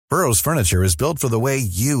Burrow's furniture is built for the way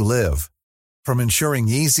you live. From ensuring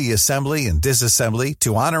easy assembly and disassembly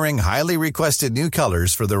to honoring highly requested new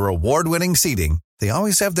colors for their award-winning seating, they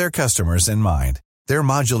always have their customers in mind. Their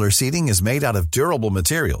modular seating is made out of durable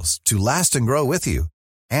materials to last and grow with you.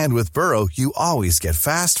 And with Burrow, you always get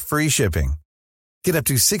fast, free shipping. Get up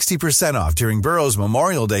to 60% off during Burrow's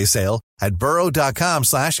Memorial Day sale at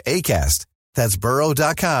burrow.com/ACAST. That's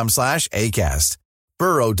burrow.com/ACAST.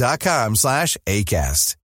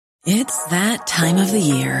 burrow.com/ACAST. It's that time of the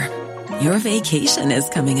year. Your vacation is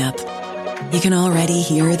coming up. You can already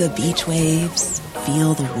hear the beach waves,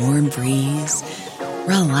 feel the warm breeze,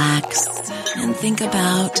 relax, and think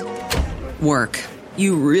about work.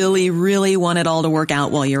 You really, really want it all to work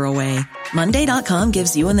out while you're away. Monday.com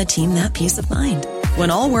gives you and the team that peace of mind.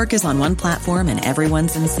 When all work is on one platform and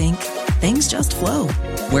everyone's in sync, things just flow.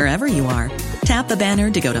 Wherever you are, tap the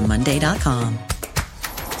banner to go to Monday.com.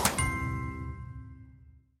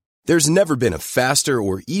 There's never been a faster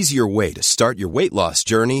or easier way to start your weight loss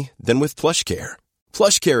journey than with PlushCare.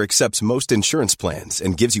 PlushCare accepts most insurance plans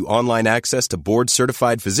and gives you online access to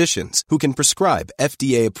board-certified physicians who can prescribe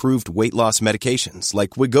FDA-approved weight loss medications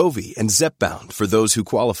like Wegovy and Zepbound for those who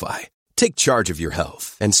qualify. Take charge of your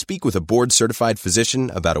health and speak with a board-certified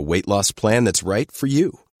physician about a weight loss plan that's right for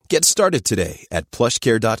you. Get started today at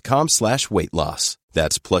plushcare.com/weight loss.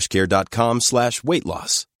 That's plushcare.com/weight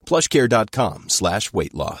loss.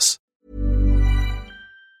 plushcare.com/weight loss.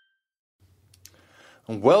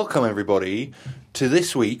 Welcome, everybody, to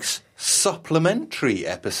this week's supplementary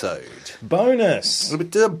episode. Bonus!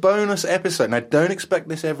 A bonus episode. Now, don't expect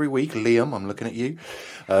this every week. Liam, I'm looking at you.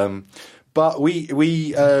 But we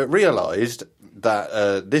realised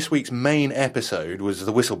that this week's main episode was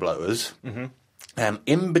The Whistleblowers. Mm-hmm. And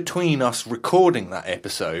in between us recording that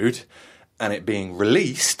episode and it being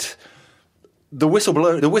released, the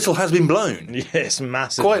whistle has been blown. Yes,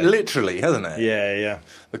 massively. Quite literally, hasn't it? Yeah.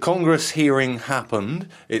 The Congress hearing happened.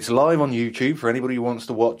 It's live on YouTube for anybody who wants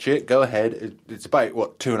to watch it. Go ahead. It's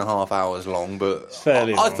about, 2.5 hours long, but it's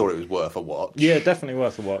fairly I long. thought it was worth a watch. Yeah, definitely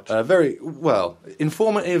worth a watch. Very, well,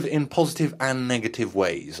 informative in positive and negative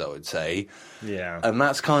ways, I would say. Yeah. And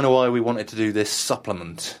that's kind of why we wanted to do this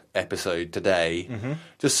supplement episode today. Mm-hmm.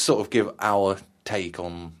 Just sort of give our take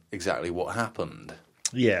on exactly what happened.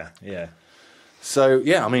 Yeah. So,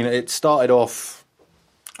 yeah, I mean, it started off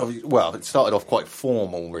quite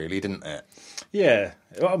formal, really, didn't it? Yeah.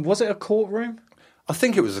 Was it a courtroom? I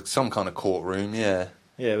think it was some kind of courtroom, yeah.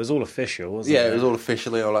 Yeah, it was all official, wasn't it? Yeah, it was all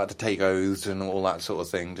official. They all had to take oaths and all that sort of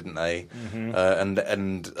thing, didn't they? Mm-hmm.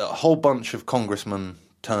 And a whole bunch of congressmen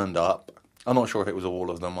turned up. I'm not sure if it was all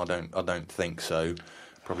of them. I don't think so.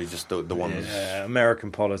 Probably just the ones. Yeah,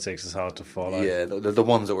 American politics is hard to follow. Yeah, the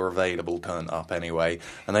ones that were available turned up anyway,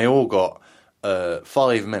 and they all got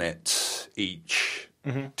 5 minutes each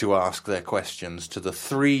to ask their questions to the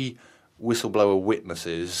 3 whistleblower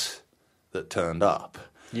witnesses that turned up.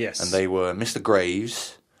 Yes. And they were Mr.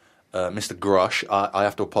 Graves, Mr. Grush. I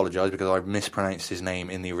have to apologise because I mispronounced his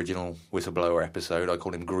name in the original whistleblower episode. I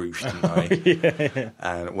called him Grush, didn't I? Yeah.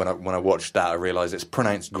 And when I watched that, I realised it's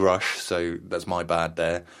pronounced Grush, so that's my bad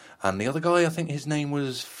there. And the other guy, I think his name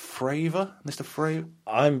was Fravor, Mr. Fravor.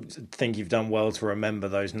 I think you've done well to remember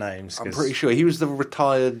those names. I'm pretty sure he was the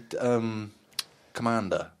retired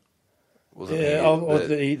commander. Wasn't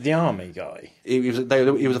he? The army guy. He was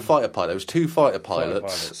a fighter pilot. There was 2 fighter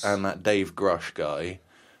pilots and that Dave Grush guy,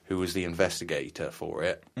 who was the investigator for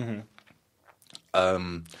it. Mm-hmm.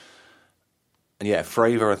 And yeah,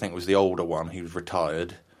 Fravor, I think, was the older one. He was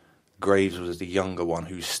retired. Graves was the younger one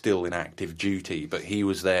who's still in active duty, but he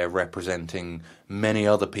was there representing many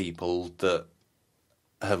other people that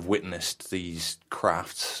have witnessed these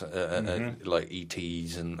crafts, like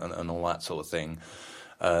ETs and all that sort of thing.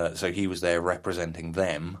 So he was there representing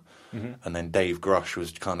them. Mm-hmm. And then Dave Grush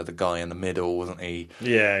was kind of the guy in the middle, wasn't he?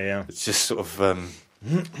 Yeah. It's just sort of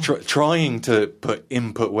trying to put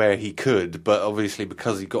input where he could, but obviously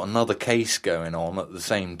because he got another case going on at the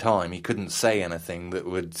same time, he couldn't say anything that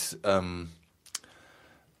would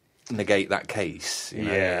negate that case,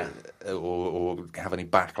 or have any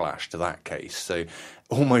backlash to that case. So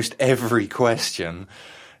almost every question,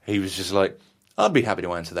 he was just like, I'd be happy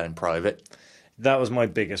to answer that in private. That was my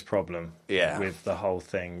biggest problem with the whole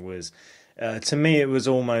thing. Was to me, it was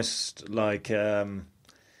almost like a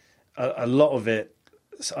lot of it,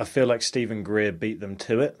 I feel like Stephen Greer beat them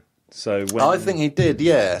to it. So when I think he did,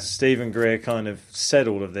 yeah. Stephen Greer kind of said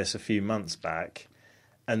all of this a few months back,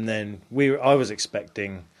 and then I was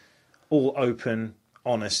expecting all open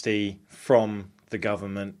honesty from the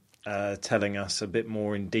government, telling us a bit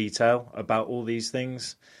more in detail about all these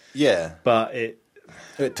things. Yeah. But it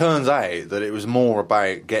It turns out that it was more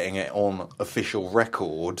about getting it on official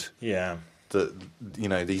record. Yeah. That, you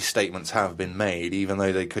know, these statements have been made, even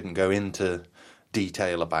though they couldn't go into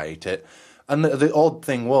detail about it. And the odd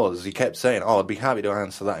thing was, he kept saying, I'd be happy to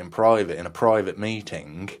answer that in private, in a private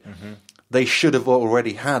meeting. Mm-hmm. They should have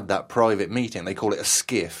already had that private meeting. They call it a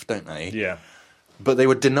skiff, don't they? Yeah. But they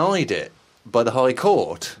were denied it by the High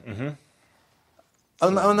Court. Mm-hmm.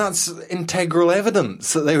 And that's integral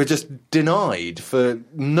evidence that they were just denied for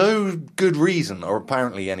no good reason, or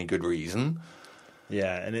apparently any good reason.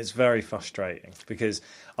 Yeah, and it's very frustrating because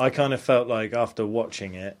I kind of felt like after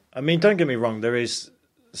watching it, I mean, don't get me wrong, there is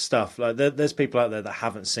stuff like there's people out there that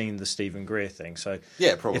haven't seen the Stephen Greer thing, so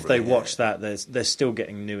yeah, probably, if they watch that, they're still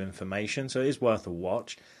getting new information, so it is worth a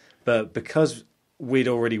watch. But because we'd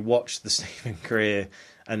already watched the Stephen Greer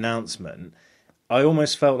announcement, I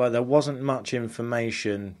almost felt like there wasn't much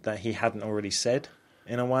information that he hadn't already said,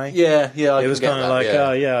 in a way. Yeah. It was kind of like,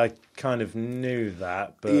 I kind of knew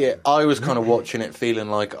that. But yeah, I was kind of watching it feeling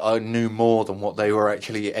like I knew more than what they were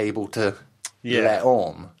actually able to let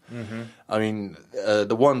on. Mm-hmm. I mean,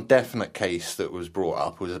 the one definite case that was brought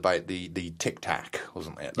up was about the Tic Tac,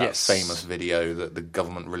 wasn't it? That famous video that the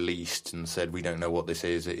government released and said, we don't know what this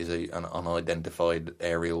is. It is an unidentified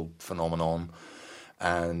aerial phenomenon.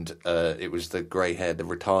 And it was the grey-haired, the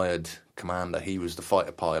retired commander. He was the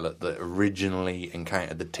fighter pilot that originally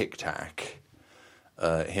encountered the Tic Tac,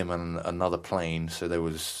 him and another plane. So there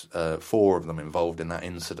was 4 of them involved in that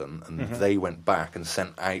incident, and they went back and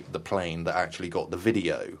sent out the plane that actually got the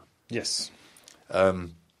video. Yes. But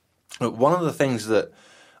one of the things that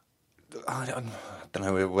I don't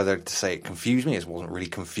know whether to say it confused me. It wasn't really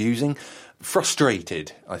confusing.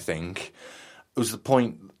 Frustrated, I think, was the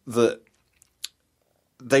point that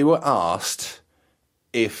they were asked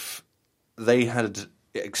if they had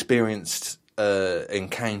experienced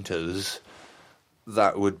encounters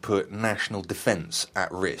that would put national defence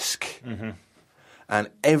at risk. Mm-hmm. And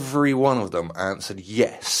every one of them answered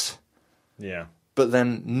yes. Yeah. But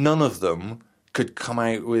then none of them could come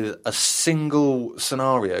out with a single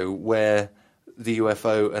scenario where the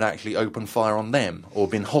UFO had actually opened fire on them or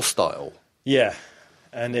been hostile. Yeah.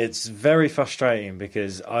 And it's very frustrating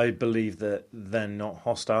because I believe that they're not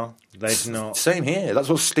hostile. They've not. Same here. That's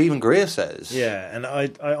what Stephen Greer says. Yeah, and I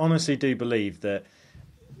honestly do believe that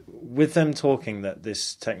with them talking that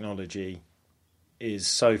this technology is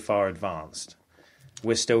so far advanced,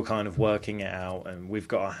 we're still kind of working it out, and we've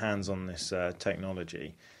got our hands on this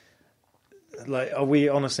technology. Like, are we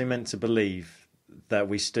honestly meant to believe that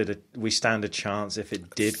we stand a chance if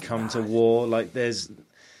it did come to war? Like, there's.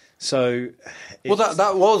 So, well,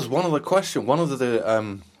 that was one of the questions. One of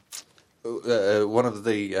the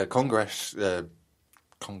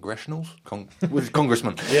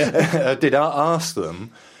congressmen did ask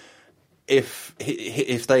them if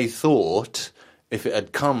they thought if it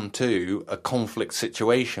had come to a conflict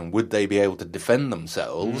situation, would they be able to defend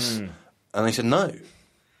themselves? And they said no.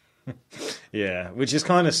 Yeah, which is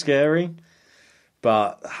kind of scary.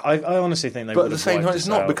 But I honestly think they would have. But at the same time, it's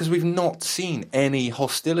not, because we've not seen any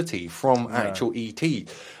hostility from actual ET.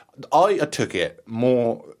 I took it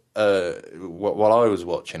more, while I was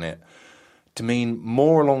watching it, to mean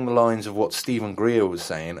more along the lines of what Stephen Greer was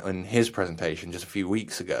saying in his presentation just a few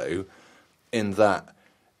weeks ago, in that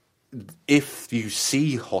if you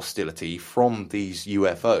see hostility from these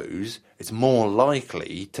UFOs, it's more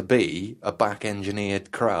likely to be a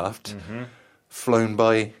back-engineered craft flown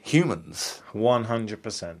by humans.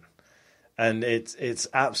 100%. And it's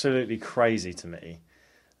absolutely crazy to me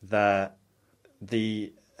that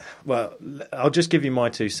well, I'll just give you my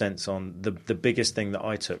 2 cents on the biggest thing that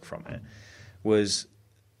I took from it was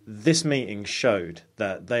this meeting showed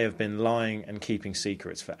that they have been lying and keeping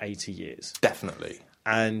secrets for 80 years. Definitely.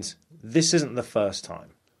 And this isn't the first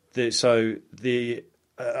time. I'm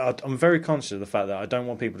very conscious of the fact that I don't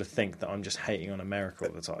want people to think that I'm just hating on America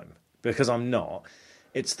all the time, because I'm not.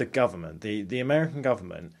 It's the government. The American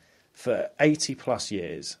government, for 80 plus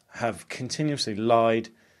years, have continuously lied,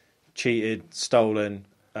 cheated, stolen,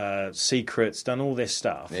 secrets, done all this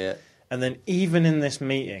stuff. Yeah. And then even in this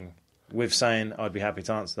meeting, with saying, I'd be happy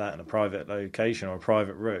to answer that in a private location or a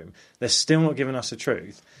private room, they're still not giving us the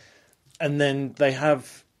truth. And then they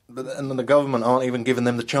have... And then the government aren't even giving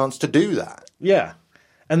them the chance to do that. Yeah.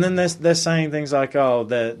 And then they're saying things like, oh,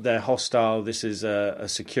 they're hostile, this is a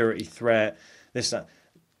security threat, this, that.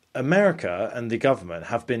 America and the government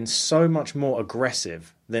have been so much more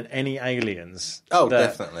aggressive than any aliens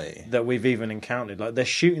definitely that we've even encountered. Like, they're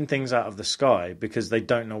shooting things out of the sky because they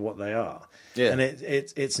don't know what they are. Yeah. And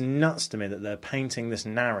it's nuts to me that they're painting this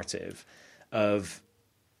narrative of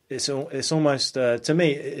it's almost to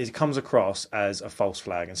me it comes across as a false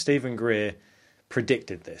flag. And Stephen Greer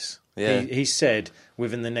predicted this. Yeah. He said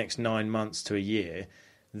within the next 9 months to a year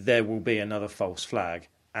there will be another false flag.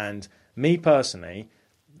 And me personally,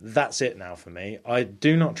 that's it now for me. I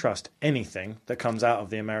do not trust anything that comes out of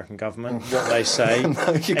the American government, what they say,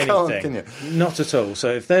 no, you anything. Can't, can you? Not at all.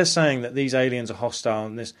 So if they're saying that these aliens are hostile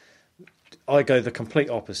and this, I go the complete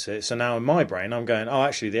opposite. So now in my brain, I'm going, oh,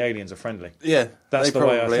 actually, the aliens are friendly. Yeah, that's they the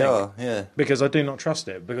way I think. are, yeah. Because I do not trust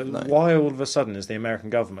it. Because why all of a sudden is the American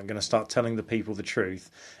government going to start telling the people the truth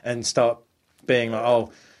and start being like,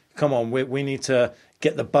 oh, come on, we need to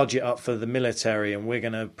get the budget up for the military and we're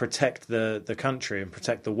going to protect the country and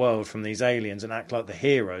protect the world from these aliens and act like the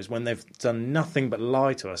heroes when they've done nothing but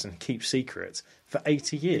lie to us and keep secrets for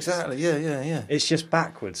 80 years. Exactly, yeah. It's just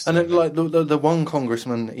backwards. And like the one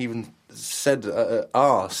congressman even said,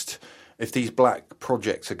 asked if these black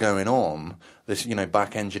projects are going on, this,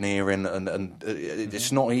 back engineering and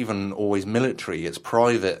it's not even always military, it's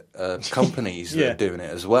private companies that are doing it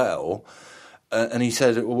as well. And he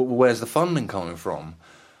said, well, where's the funding coming from?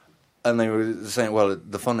 And they were saying, well,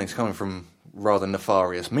 the funding's coming from rather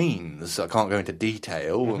nefarious means. I can't go into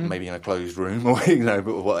detail, maybe in a closed room or,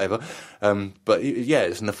 but whatever. But, yeah,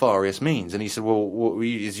 it's nefarious means. And he said, well,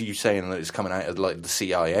 is you saying that it's coming out of, like, the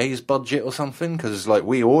CIA's budget or something? Because, like,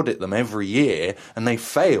 we audit them every year, and they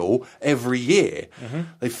fail every year.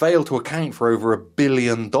 They fail to account for over $1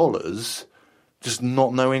 billion just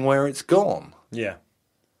not knowing where it's gone. Yeah.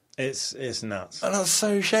 It's nuts. And that's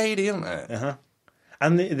so shady, isn't it?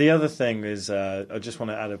 And the other thing is, I just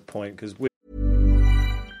want to add a point, because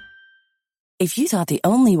if you thought the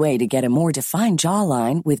only way to get a more defined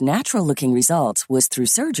jawline with natural-looking results was through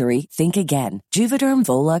surgery, think again. Juvederm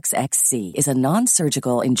Volux XC is a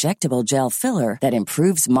non-surgical injectable gel filler that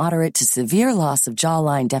improves moderate to severe loss of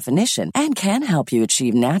jawline definition and can help you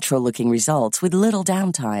achieve natural-looking results with little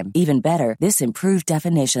downtime. Even better, this improved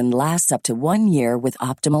definition lasts up to 1 year with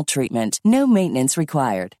optimal treatment. No maintenance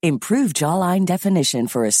required. Improve jawline definition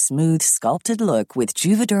for a smooth, sculpted look with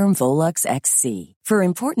Juvederm Volux XC. For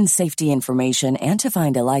important safety information and to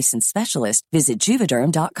find a licensed specialist, visit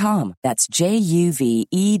Juvederm.com. That's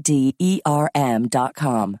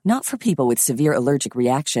JUVEDERM.com. Not for people with severe allergic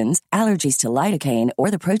reactions, allergies to lidocaine,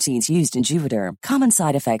 or the proteins used in Juvederm. Common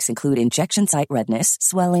side effects include injection site redness,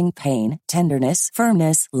 swelling, pain, tenderness,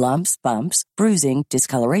 firmness, lumps, bumps, bruising,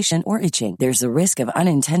 discoloration, or itching. There's a risk of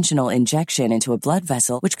unintentional injection into a blood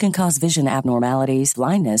vessel, which can cause vision abnormalities,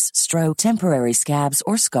 blindness, stroke, temporary scabs,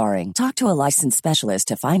 or scarring. Talk to a licensed specialist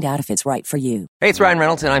to find out if it's right for you. Hey, it's Ryan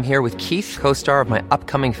Reynolds, and I'm here with Keith, co-star of my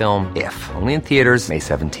upcoming film, If, only in theaters May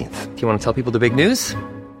 17th. Do you want to tell people the big news?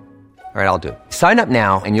 All right, I'll do it. Sign up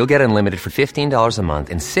now and you'll get unlimited for $15 a month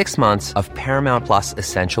and 6 months of Paramount Plus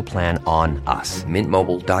Essential Plan on us.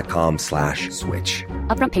 MintMobile.com/switch.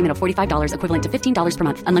 Upfront payment of $45 equivalent to $15 per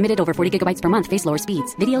month. Unlimited over 40 gigabytes per month. Face lower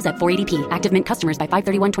speeds. Videos at 480p. Active Mint customers by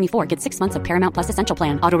 531.24 get 6 months of Paramount Plus Essential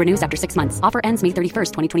Plan. Auto renews after 6 months. Offer ends May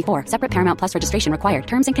 31st, 2024. Separate Paramount Plus registration required.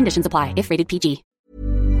 Terms and conditions apply if rated PG.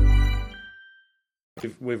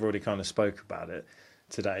 We've already kind of spoke about it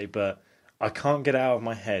today, but I can't get out of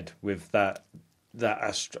my head with that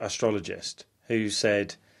astrologist who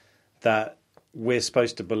said that we're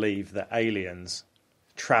supposed to believe that aliens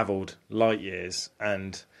travelled light years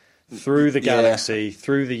and through the galaxy,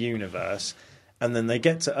 through the universe, and then they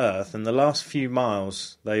get to Earth, and the last few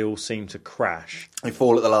miles they all seem to crash. They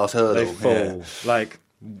fall at the last hurdle. They fall. Like,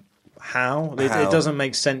 how? It doesn't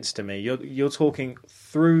make sense to me. You're talking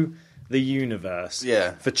through the universe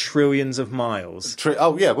for trillions of miles.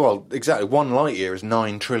 Well, exactly. 1 light year is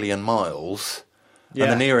 9 trillion miles. Yeah.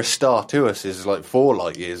 And the nearest star to us is like 4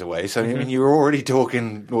 light years away. So, I mean, you're already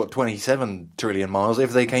talking, 27 trillion miles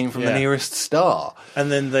if they came from the nearest star.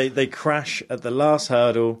 And then they crash at the last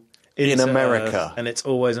hurdle in America. Earth, and it's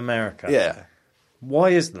always America. Yeah. Why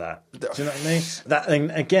is that? Do you know what I mean?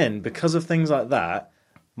 And again, because of things like that,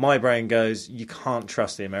 my brain goes, you can't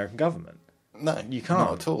trust the American government. No, you can't.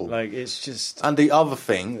 Not at all. Like, it's just... And the other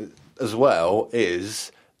thing as well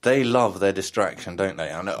is they love their distraction, don't they?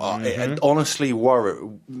 And it honestly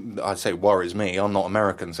worries me. I'm not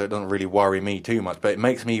American, so it doesn't really worry me too much. But it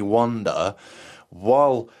makes me wonder,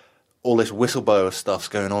 while all this whistleblower stuff's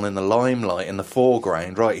going on in the limelight, in the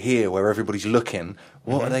foreground, right here where everybody's looking,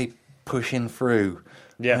 what are they pushing through?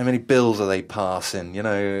 Yeah. How many bills are they passing?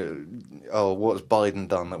 What's Biden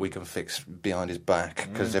done that we can fix behind his back?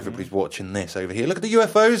 Because everybody's watching this over here. Look at the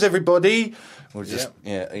UFOs, everybody! We'll just,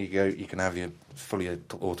 there you go. You can have your fully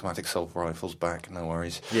automatic assault rifles back, no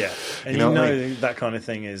worries. Yeah, and you know that kind of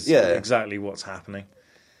thing is exactly what's happening.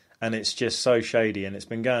 And it's just so shady, and it's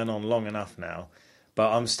been going on long enough now.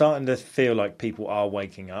 But I'm starting to feel like people are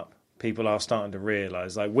waking up. People are starting to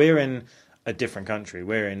realise, like, we're in a different country.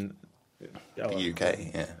 We're in the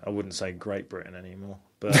UK, yeah. I wouldn't say Great Britain anymore,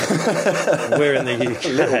 but we're in the UK.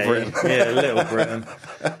 Little Britain. Yeah, Little Britain.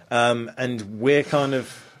 And we're kind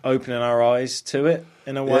of opening our eyes to it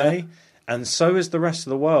in a way. Yeah. And so is the rest of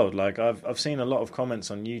the world. Like, I've seen a lot of comments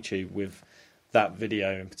on YouTube with that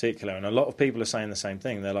video in particular, and a lot of people are saying the same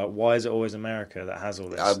thing. They're like, why is it always America that has all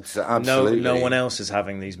this? Absolutely. No one else is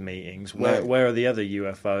having these meetings. Where are the other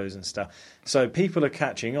UFOs and stuff? So people are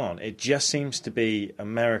catching on. It just seems to be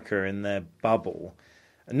America in their bubble.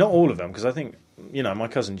 Not all of them, because I think, my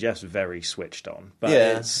cousin Jeff's very switched on. But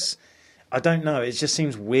I don't know. It just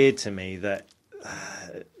seems weird to me that...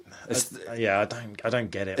 I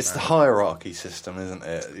don't get it. It's the hierarchy system, isn't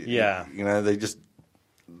it? Yeah. They just...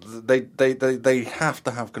 They have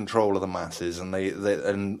to have control of the masses, and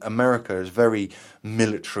and America is very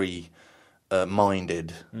military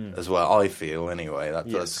minded as well. I feel anyway.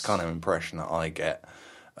 That's the kind of impression that I get,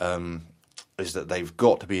 is that they've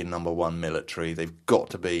got to be number one military. They've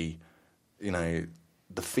got to be, the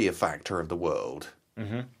fear factor of the world.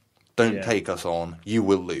 Mm-hmm. Don't take us on, you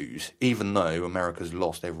will lose. Even though America's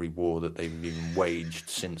lost every war that they've even waged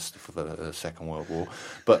since the Second World War,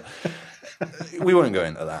 but we won't go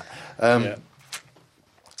into that.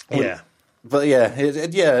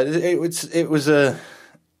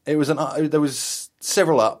 There was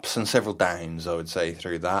several ups and several downs, I would say,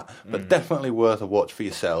 through that, but definitely worth a watch for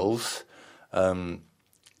yourselves.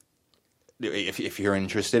 If you're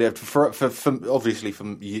interested, for obviously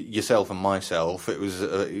from yourself and myself, it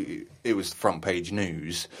was front page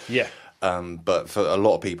news. Yeah. But for a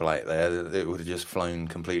lot of people out there, it would have just flown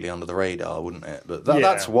completely under the radar, wouldn't it? But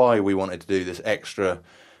that's why we wanted to do this extra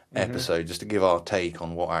episode, just to give our take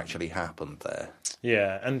on what actually happened there.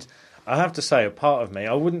 Yeah, and I have to say, a part of me,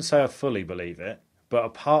 I wouldn't say I fully believe it, but a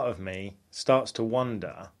part of me starts to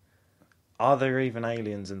wonder, are there even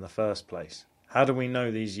aliens in the first place? How do we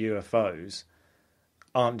know these UFOs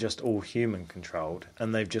aren't just all human-controlled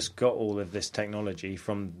and they've just got all of this technology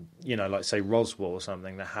from, like, say, Roswell or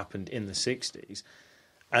something that happened in the 60s,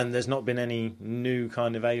 and there's not been any new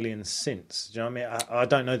kind of aliens since? Do you know what I mean? I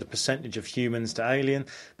don't know the percentage of humans to alien,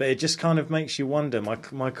 but it just kind of makes you wonder.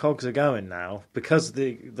 My cogs are going now because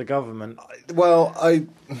the government... Well,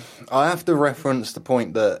 I have to reference the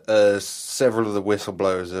point that several of the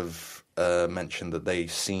whistleblowers have mentioned that they've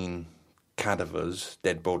seen... cadavers,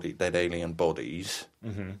 dead alien bodies.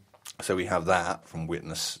 Mm-hmm. So we have that from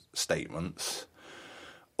witness statements.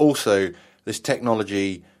 Also, this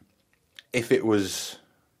technology, if it was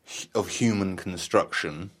of human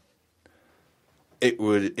construction, it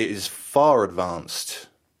is far advanced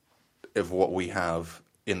of what we have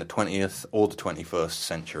in the 20th or the 21st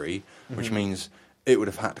century, which means it would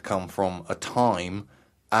have had to come from a time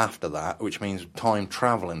after that, which means time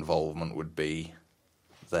travel involvement would be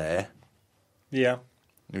there. Yeah.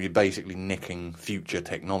 You're basically nicking future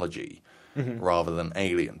technology rather than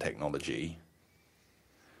alien technology.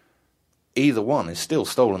 Either one is still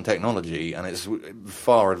stolen technology, and it's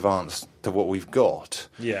far advanced to what we've got.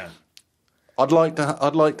 Yeah. I'd like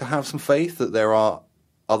to have some faith that there are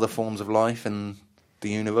other forms of life in the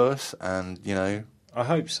universe, and I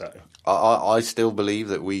hope so. I still believe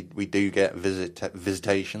that we do get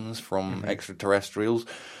visitations from extraterrestrials.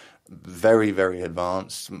 Very, very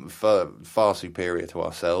advanced, far superior to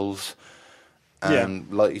ourselves,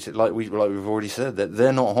 and like you said, like we've already said, that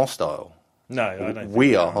they're not hostile. No, I don't.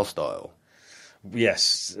 We are hostile.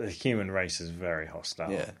 Yes, the human race is very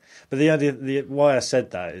hostile. Yeah, but the idea, why I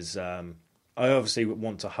said that is, I obviously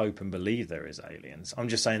want to hope and believe there is aliens. I'm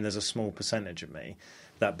just saying there's a small percentage of me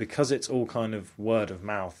that, because it's all kind of word of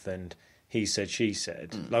mouth and he said, she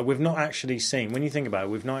said, like, we've not actually seen. When you think about it,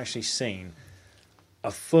 we've not actually seen a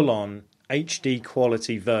full-on HD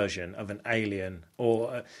quality version of an alien,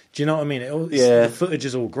 or do you know what I mean? The footage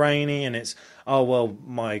is all grainy, and it's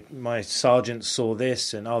my sergeant saw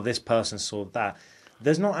this, and this person saw that.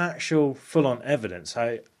 There's not actual full-on evidence.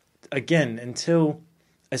 Until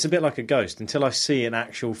it's a bit like a ghost. Until I see an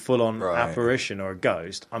actual full-on apparition or a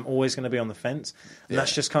ghost, I'm always going to be on the fence, and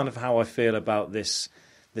that's just kind of how I feel about this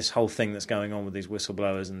whole thing that's going on with these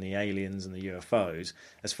whistleblowers and the aliens and the UFOs.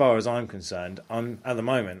 As far as I'm concerned, at the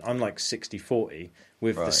moment, I'm like 60-40,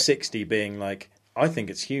 with the 60 being like, I think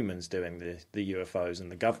it's humans doing the UFOs and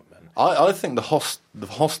the government. I think the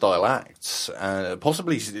hostile acts,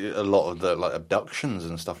 possibly a lot of the abductions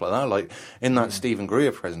and stuff like that. Like in that Stephen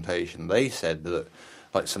Greer presentation, they said that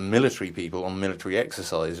like some military people on military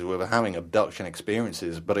exercises who were having abduction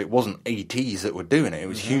experiences, but it wasn't ETs that were doing it. It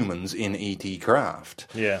was humans in ET craft.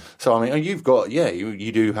 Yeah. So, I mean, you've got,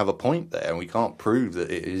 you do have a point there, and we can't prove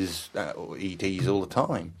that it is ETs all the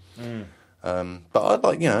time. But I'd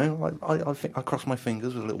like, I think I cross my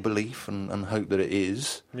fingers with a little belief and hope that it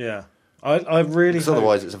is. Yeah. I really Because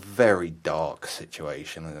otherwise it's a very dark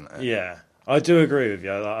situation, isn't it? Yeah. I do agree with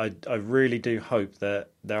you. I really do hope that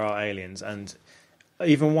there are aliens, and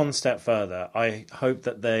even one step further, I hope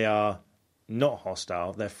that they are not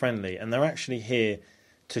hostile, they're friendly, and they're actually here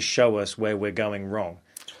to show us where we're going wrong.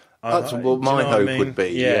 That's what my hope would be.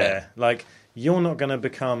 Yeah. Like, you're not going to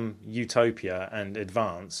become utopia and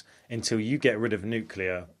advance until you get rid of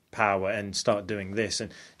nuclear power and start doing this. And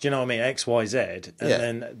do you know what I mean? X, Y, Z. And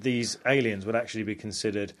then these aliens would actually be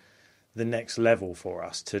considered the next level for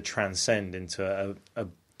us to transcend into a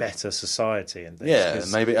better society and things. Yeah,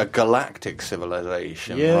 maybe a galactic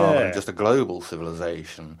civilization rather than just a global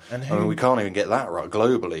civilization. And I mean, we can't even get that right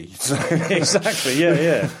globally. So. Exactly,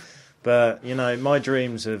 yeah. But, my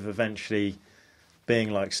dreams of eventually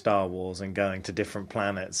being like Star Wars and going to different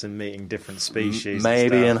planets and meeting different species.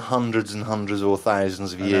 Maybe in hundreds and hundreds or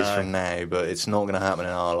thousands of years from now, but it's not going to happen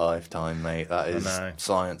in our lifetime, mate. That is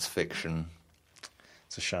science fiction.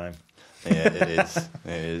 It's a shame. Yeah, it is.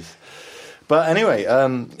 It is. But anyway,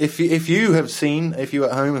 if you at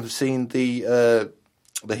home have seen the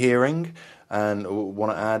hearing and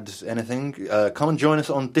want to add anything, come and join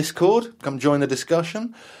us on Discord. Come join the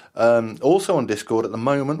discussion. Also on Discord at the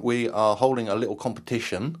moment, we are holding a little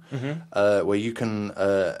competition where you can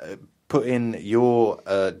put in your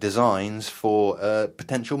designs for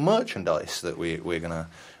potential merchandise that we're going to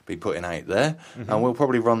be putting out there, and we'll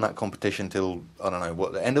probably run that competition till, I don't know,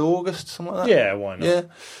 the end of August, something like that? Yeah, why not? Yeah,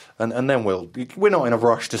 and then we're not in a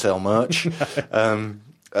rush to sell merch.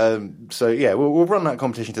 So yeah, we'll run that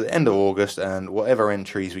competition to the end of August, and whatever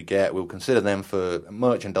entries we get, we'll consider them for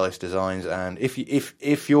merchandise designs, and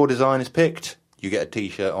if your design is picked, you get a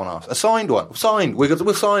T-shirt on us. A signed one. Signed.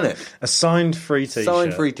 We'll sign it. A signed free T-shirt.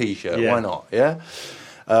 Signed free T-shirt. Yeah. Why not? Yeah?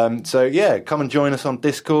 So yeah, come and join us on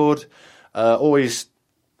Discord. Always...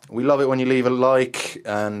 We love it when you leave a like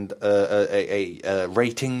and a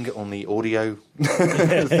rating on the audio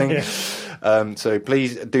thing. So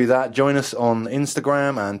please do that. Join us on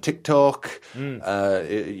Instagram and TikTok.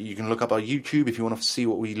 You can look up our YouTube if you want to see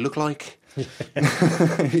what we look like.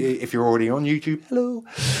 If you're already on YouTube, hello.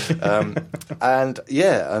 And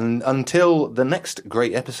until the next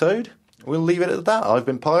great episode, we'll leave it at that. I've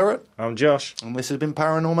been Pirate. I'm Josh. And this has been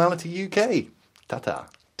Paranormality UK. Ta-ta.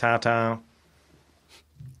 Ta-ta.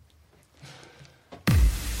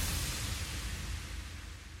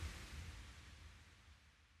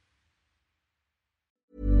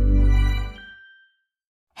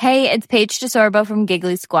 Hey, it's Paige DeSorbo from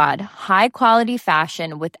Giggly Squad. High quality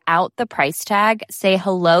fashion without the price tag. Say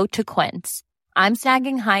hello to Quince. I'm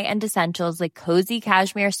snagging high-end essentials like cozy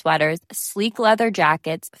cashmere sweaters, sleek leather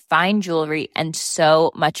jackets, fine jewelry, and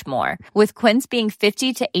so much more. With Quince being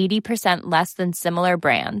 50 to 80% less than similar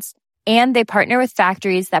brands. And they partner with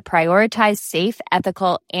factories that prioritize safe,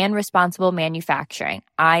 ethical, and responsible manufacturing.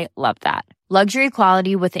 I love that. Luxury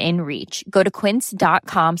quality within reach. Go to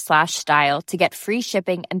quince.com/style to get free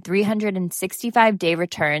shipping and 365-day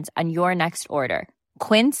returns on your next order.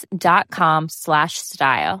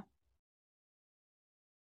 Quince.com/style.